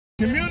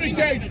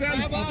Communicate,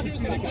 fellas.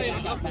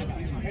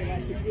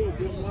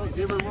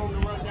 Give her room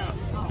to run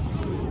down.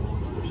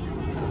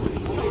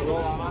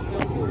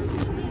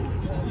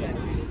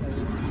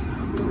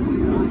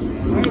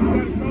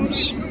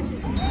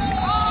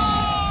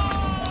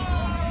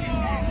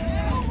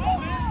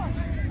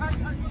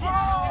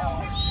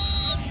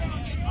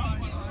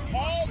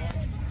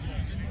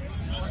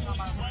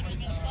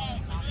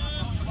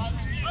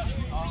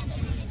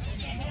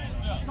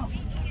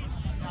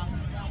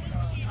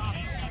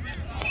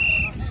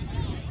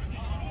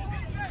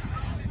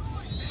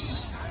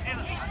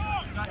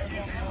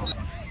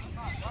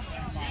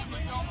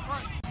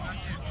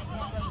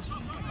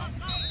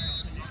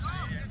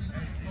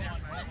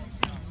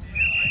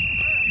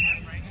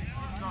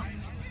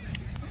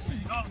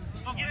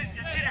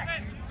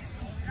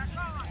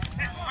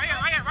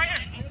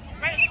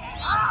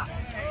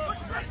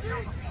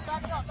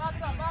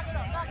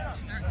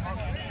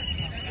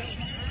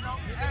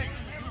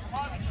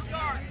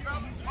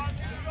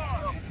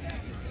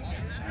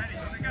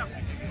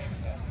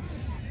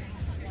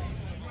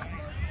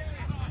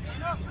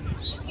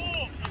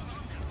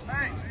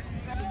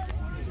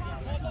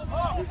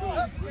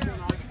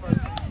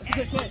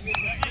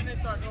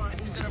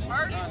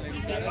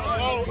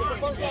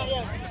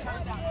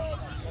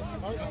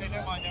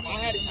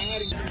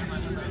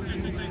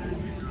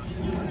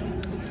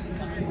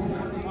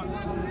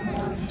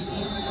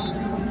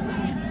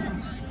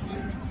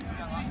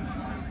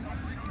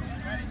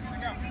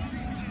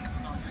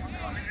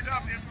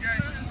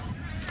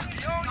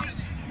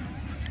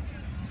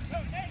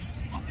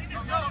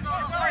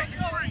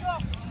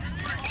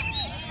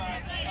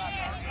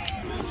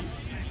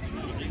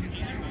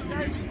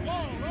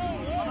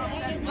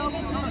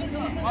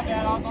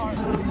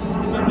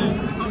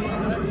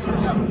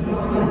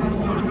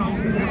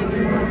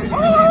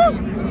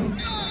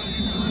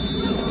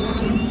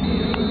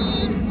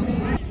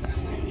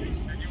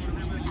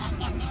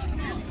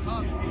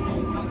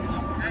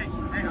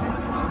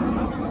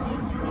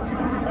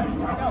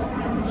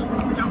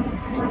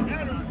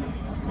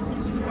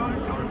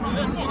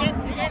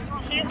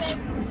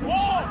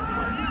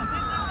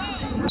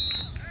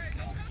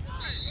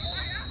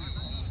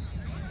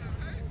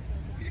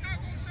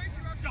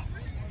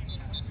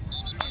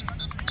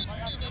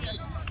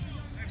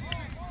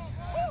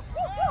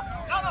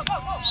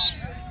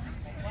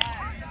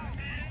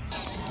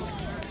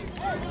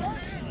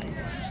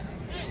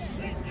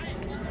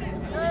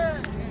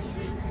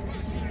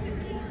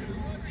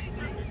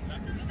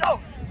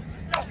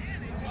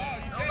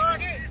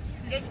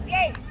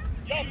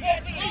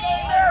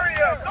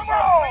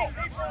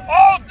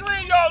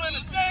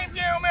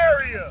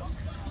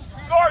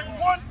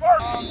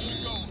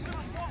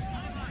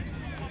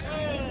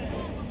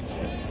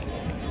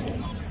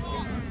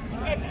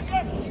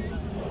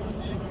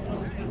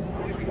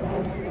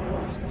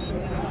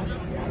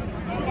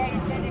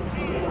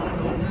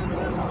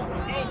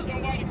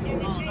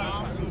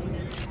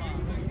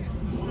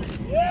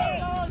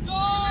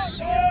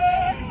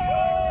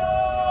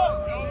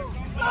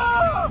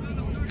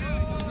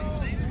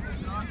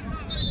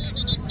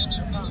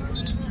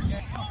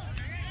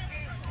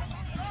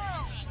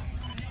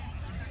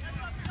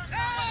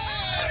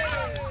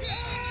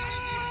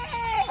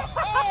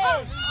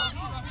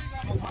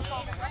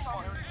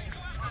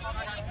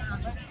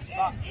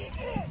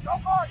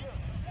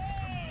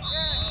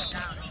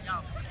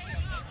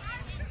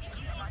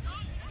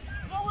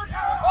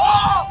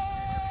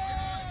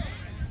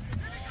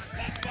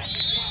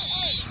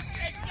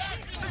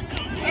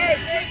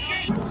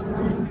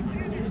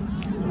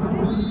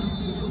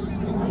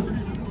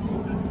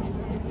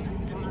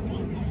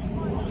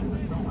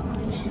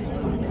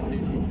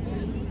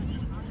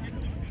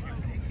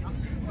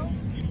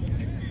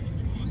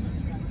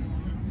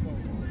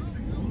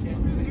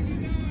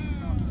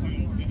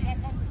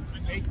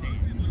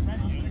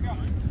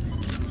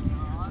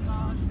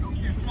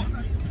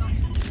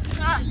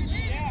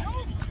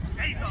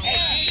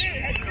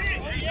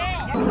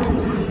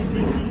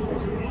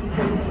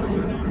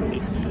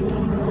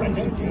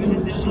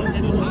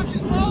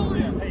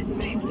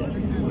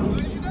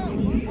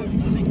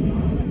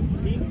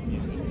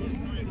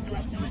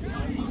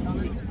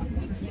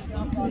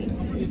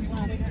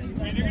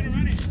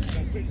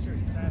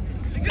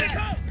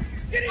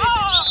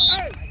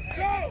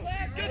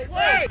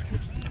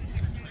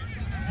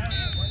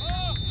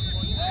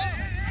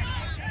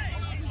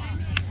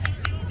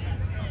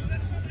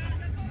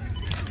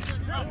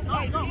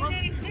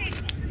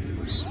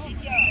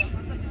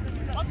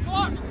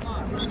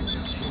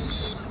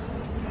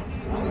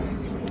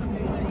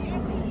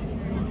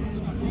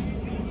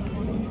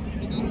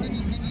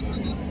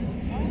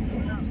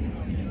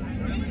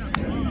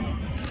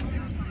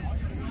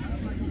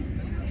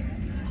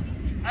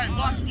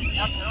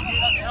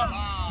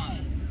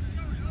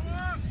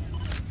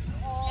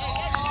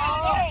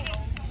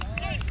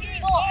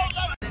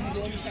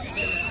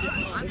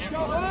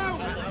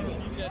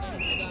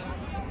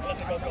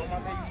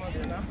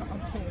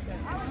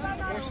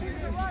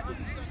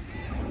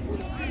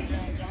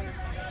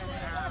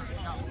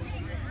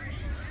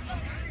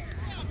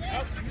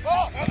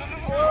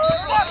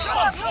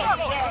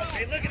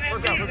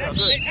 What's up?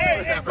 Good.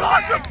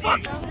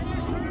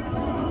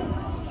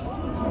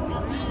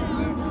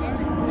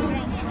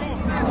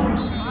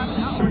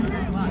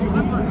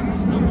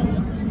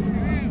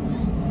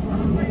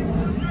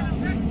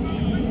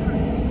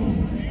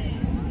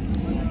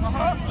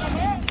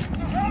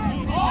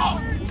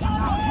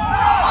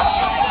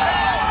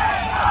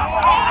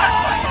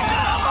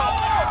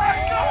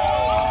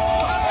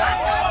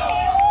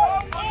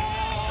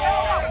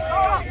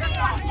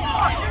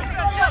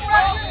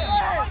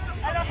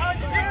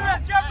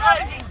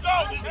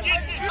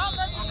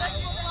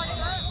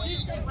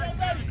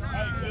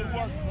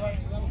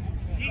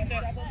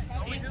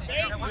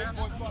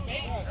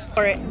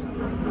 For it.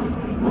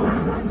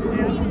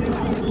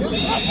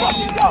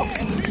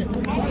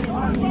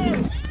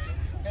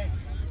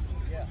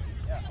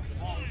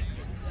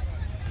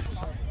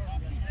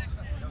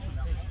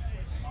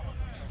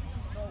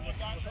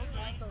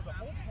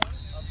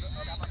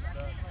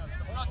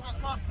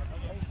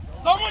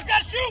 Someone's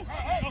got to shoot!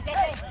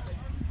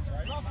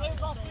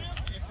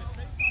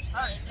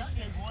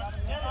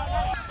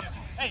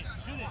 Hey,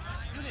 do this.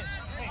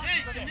 Hey,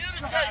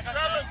 communicate,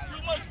 fellas.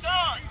 Too much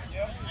time.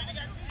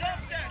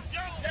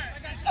 Jump that.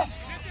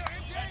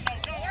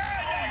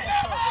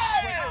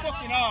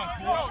 Fucking on,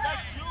 boy.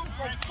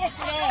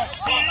 Fucking on.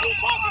 What you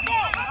talking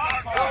about?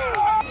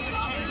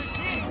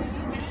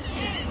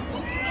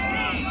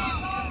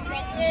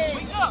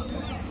 Wake up.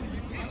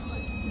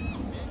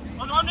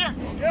 On there.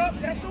 Yep,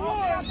 that's the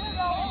one.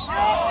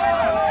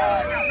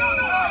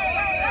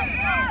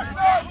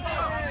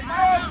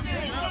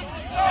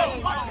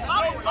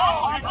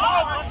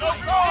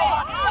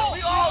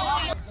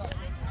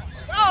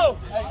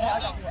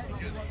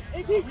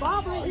 He keeps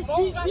bobbling. He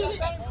keeps getting it.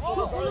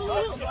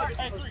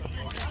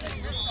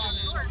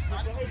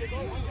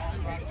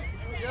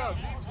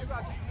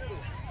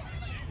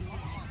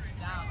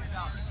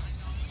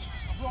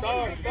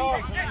 Start.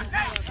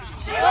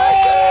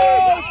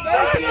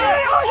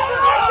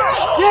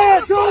 Yeah,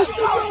 dude.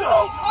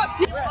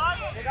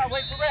 They gotta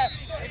wait for ref.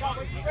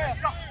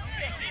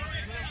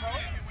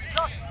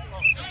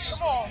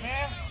 Come on,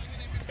 man.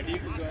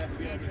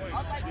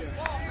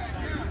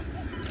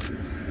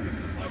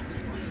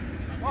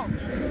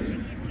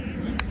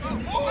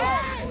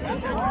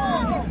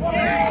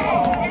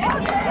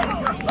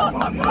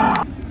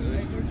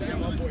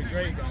 My boy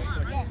Dre got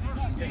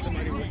get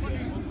somebody with the.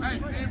 Hey,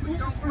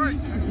 don't break.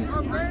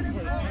 You're playing this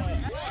ball.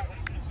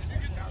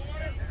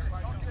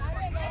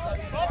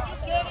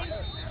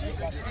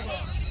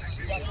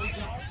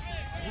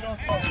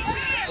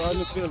 Starting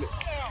to feel it.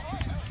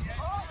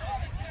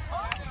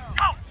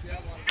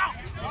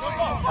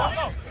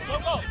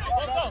 Go.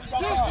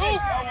 Shoot.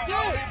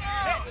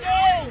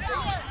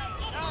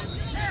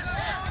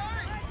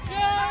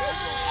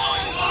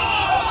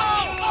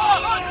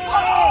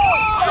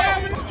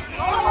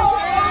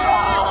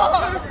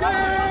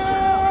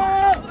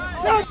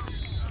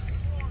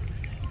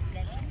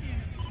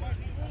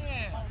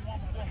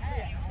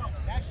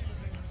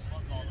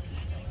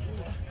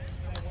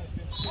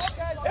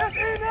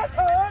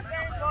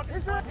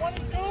 Is it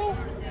 22?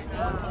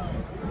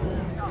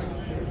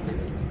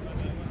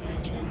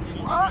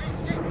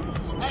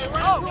 Hey,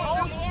 we're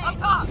up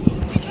top.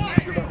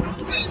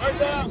 Right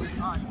down.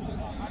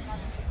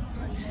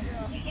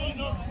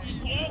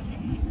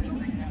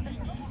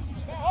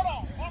 Hold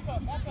on.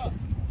 Back up.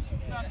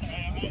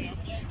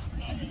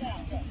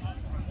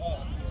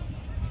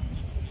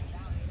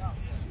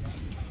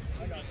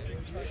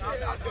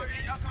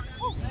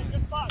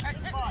 Good spot.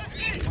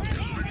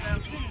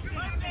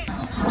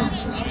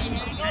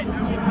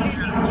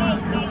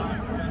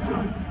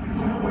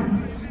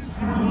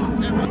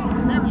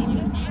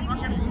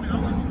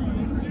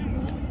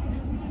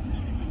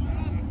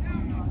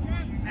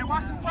 Hey,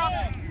 watch the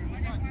problem.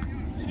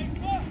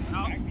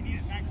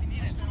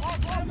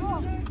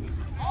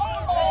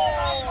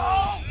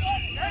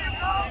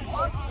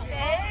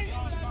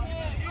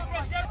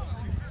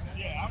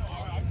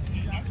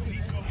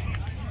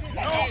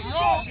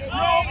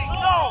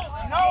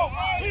 No.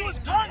 He was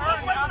turned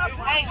this way when I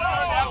played.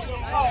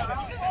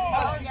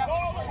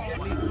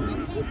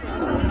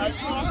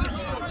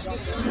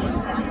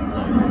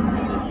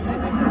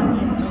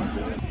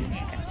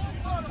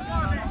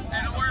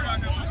 Don't worry about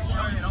that.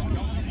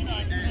 Don't see my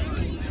name.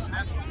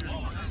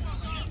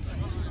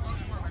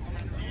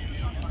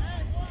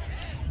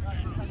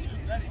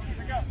 Ready? Here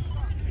we go.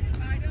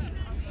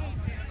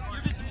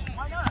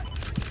 Why not?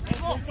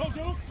 Go,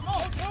 Deuce. Come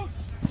on, Deuce.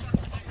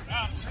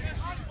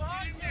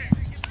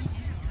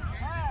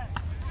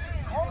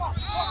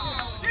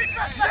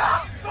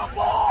 The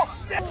ball!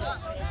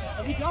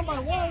 If you jump by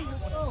one,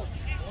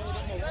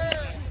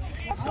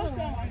 let's go.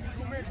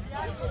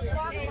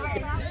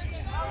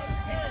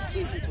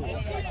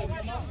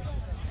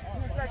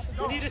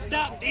 We need to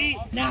stop, D.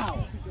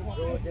 Now.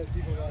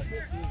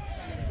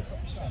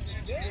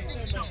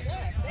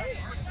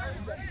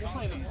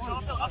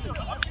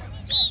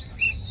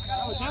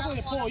 It's not going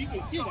to pull. You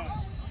can see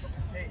that.